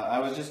 no. I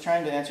was just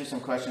trying to answer some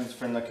questions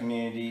from the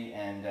community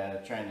and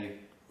trying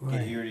to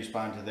get you to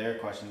respond to their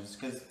questions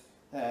because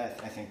I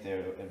think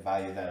they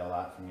value that a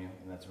lot from you,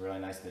 and that's really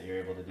nice that you're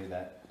able to do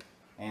that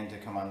and to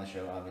come on the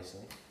show,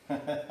 obviously. Is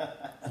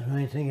there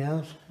anything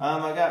else?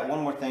 I got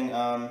one more thing.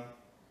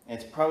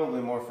 It's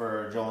probably more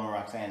for Joel and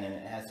Roxanne, and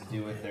it has to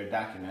do with their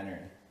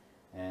documentary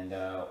and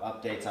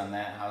updates on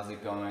that. How's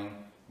it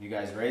going? You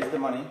guys raised the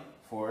money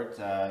for it.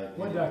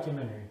 What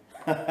documentary?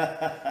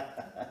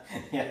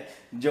 Yeah,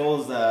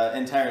 Joel's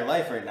entire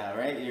life right now,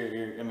 right?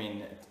 I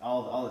mean,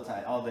 all the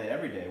time, all day,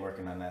 every day,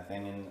 working on that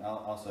thing, and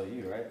also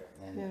you, right?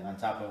 And Yeah. on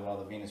top of all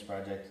the Venus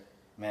Project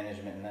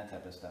management and that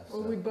type of stuff.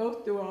 Well, so. we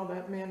both do all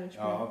that management.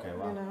 Oh, okay,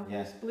 wow. You know, Yeah.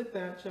 we split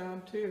that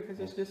job too because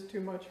it's just too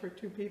much for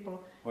two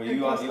people. Well, And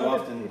you plus other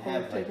often people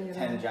have are like taking it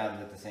 10 on. jobs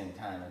at the same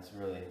time. It's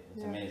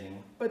Yeah.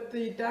 amazing. But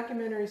the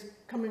documentary's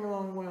coming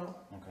along well.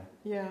 Okay.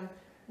 Yeah,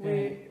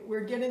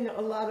 we're getting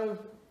a lot of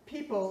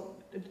people.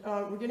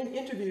 We're getting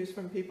interviews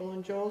from people,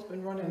 and Joel's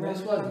been running And around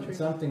this the wasn't country.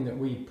 something that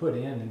we put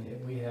in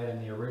and we had in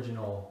the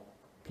original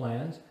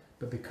plans,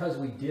 but because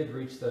we did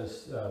reach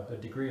those the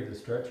degree of the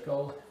stretch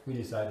goal, we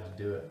decided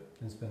to do it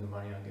and spend the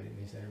money on getting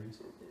these interviews.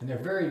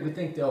 And we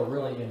think they'll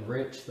really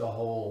enrich the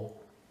whole,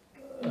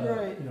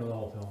 Right. the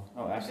whole film.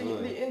 Oh, The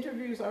absolutely.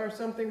 interviews are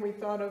something we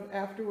thought of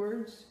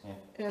afterwards,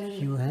 Yeah. and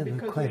You have a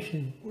because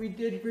question? we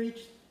did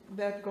reach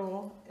that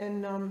goal,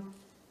 and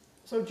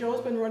so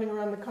Joel's been running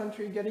around the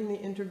country getting the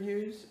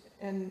interviews,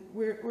 and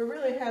we're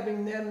really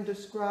having them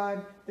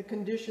describe the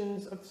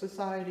conditions of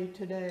society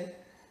today.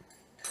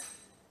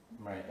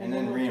 Right. And And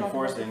then then we'll talk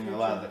about reinforcing the a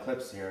lot of future. the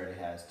clips he already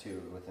has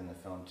too within the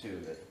film too.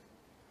 That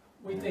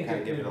We think kind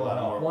of give it a will lot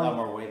help.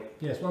 more weight.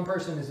 Yes, one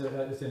person is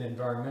an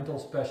environmental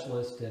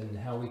specialist and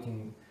how we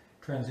can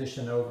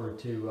transition over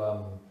to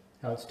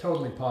how it's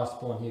totally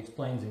possible, and he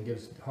explains and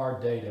gives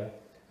hard data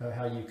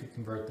how you could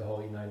convert the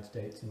whole United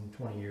States in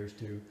 20 years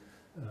to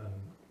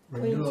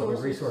renewable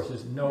sources.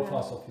 resources, no Yeah.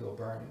 fossil fuel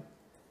burning.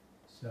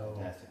 So,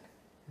 Fantastic.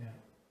 yeah.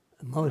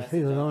 Most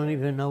people don't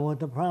even know what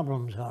the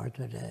problems are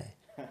today.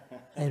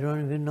 They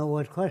don't even know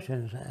what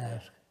questions to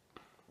ask.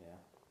 Yeah.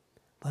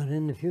 But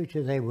in the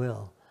future they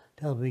will.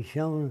 They'll be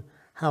shown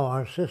how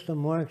our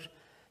system works.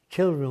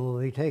 Children will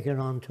be taken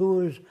on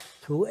tours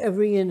through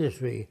every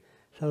industry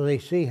so they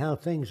see how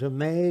things are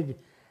made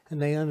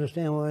and they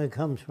understand where it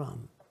comes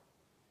from.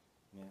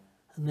 Yeah.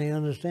 And they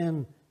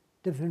understand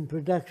different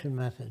production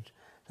methods.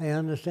 They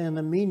understand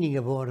the meaning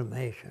of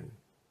automation.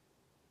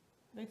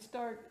 They'd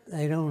start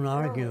They don't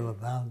argue Early.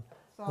 about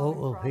what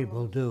solving will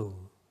people problems. do.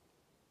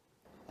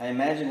 I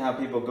imagine how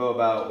people go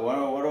about what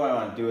do I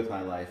want to do with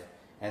my life,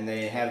 and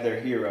they have their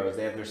heroes.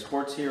 They have their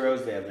sports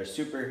heroes. They have their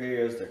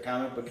superheroes. Their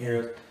comic book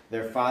heroes.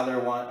 Their father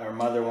or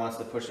mother wants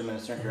to push them in a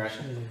certain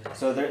direction.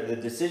 So the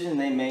decision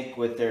they make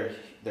with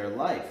their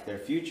life, their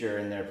future,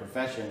 and their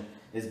profession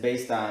is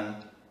based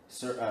on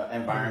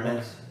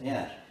environment.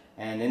 Yeah.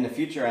 And in the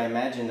future, I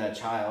imagine a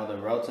child, a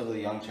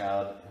relatively young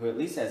child, who at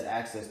least has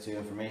access to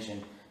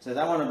information, says,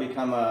 I want to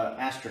become an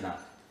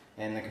astronaut.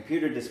 And the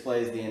computer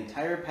displays the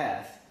entire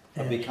path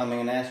of becoming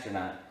an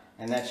astronaut.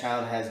 And that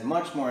child has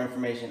much more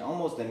information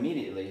almost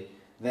immediately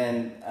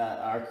than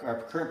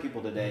our current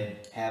people today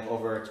have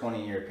over a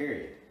 20-year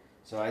period.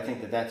 So I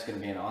think that's going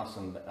to be an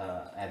awesome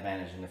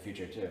advantage in the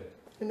future, too.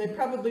 And they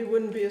probably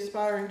wouldn't be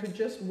aspiring to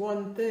just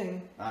one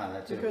thing,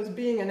 That too. because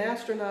being an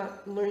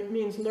astronaut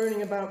means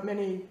learning about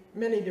many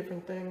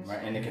different things.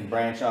 Right, and it can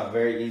branch off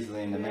very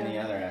easily into many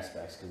Yeah. other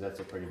aspects, because that's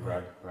a pretty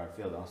broad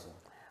field also.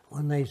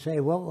 When they say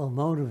what will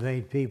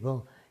motivate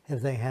people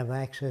if they have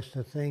access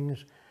to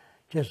things,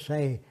 just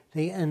say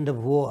the end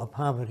of war,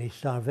 poverty,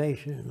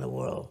 starvation in the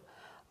world,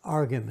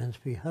 arguments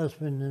be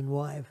husband and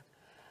wife,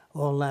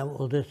 all that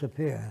will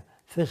disappear.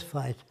 Fist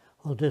fights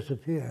will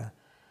disappear.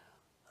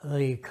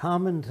 The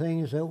common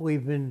things that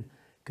we've been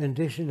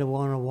conditioned to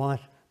want to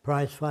watch,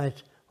 prize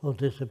fights, will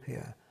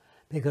disappear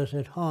because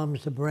it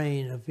harms the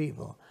brain of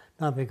people,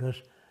 not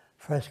because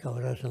Fresco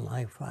doesn't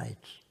like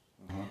fights.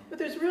 But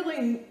there's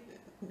really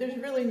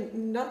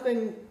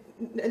nothing,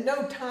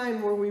 no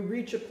time where we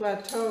reach a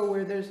plateau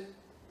where there's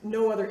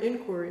no other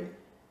inquiry.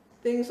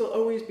 Things will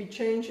always be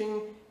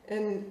changing,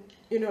 and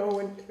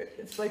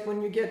it's like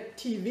when you get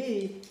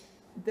TV,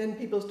 then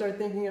people start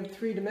thinking of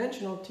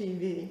three-dimensional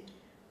TV.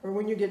 Or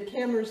when you get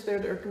cameras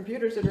that are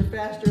computers that are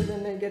faster,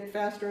 then they get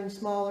faster and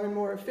smaller and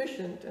more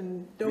efficient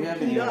and don't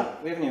heat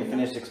up. We haven't even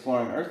finished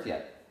exploring Earth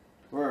yet.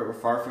 We're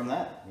far from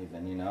that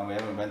even, We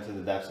haven't been to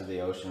the depths of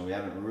the ocean. We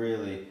haven't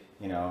really,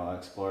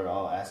 explored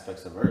all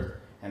aspects of Earth.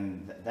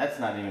 And that's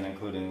not even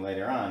including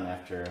later on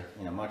after,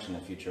 much in the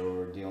future where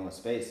we're dealing with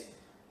space.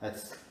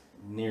 That's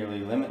nearly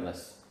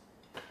limitless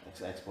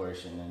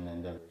exploration and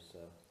endeavors. So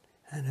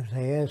And if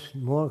they ask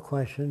more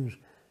questions,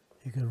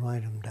 you can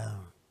write them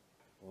down.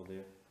 we'll do.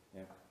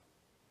 Yeah.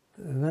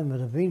 Remember,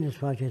 the Venus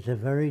Project is a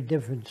very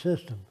different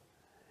system.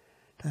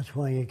 That's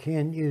why you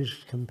can't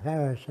use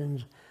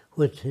comparisons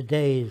with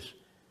today's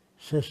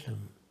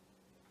system.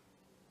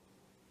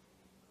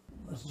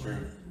 That's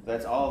true.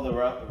 That's all the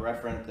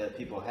reference that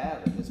people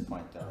have at this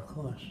point, though. Of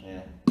course.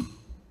 Yeah.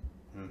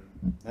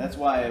 That's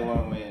why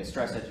when we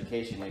stress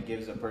education, it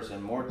gives a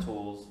person more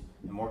tools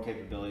and more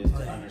capabilities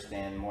to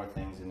understand more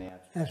things in the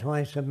abstract. That's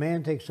why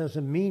semantics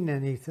doesn't mean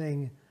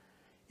anything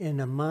in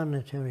a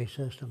monetary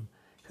system,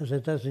 because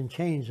it doesn't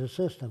change the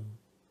system.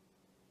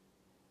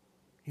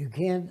 You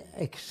can't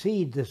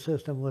exceed the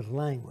system with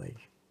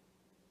language.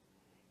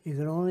 You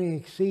can only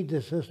exceed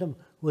the system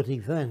with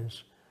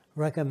events,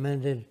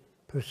 recommended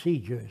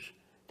procedures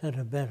that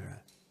are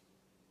better.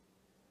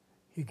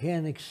 You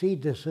can't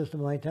exceed the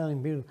system by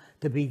telling people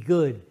to be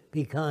good,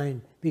 be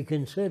kind, be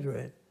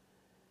considerate.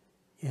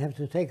 You have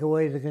to take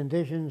away the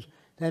conditions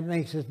that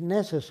makes it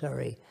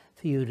necessary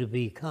for you to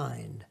be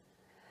kind.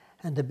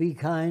 And to be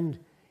kind,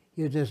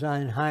 you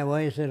design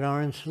highways that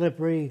aren't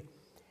slippery,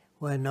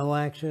 where no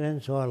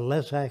accidents or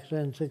less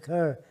accidents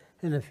occur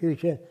in the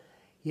future.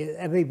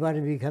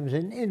 Everybody becomes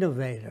an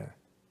innovator,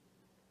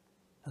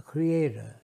 a creator.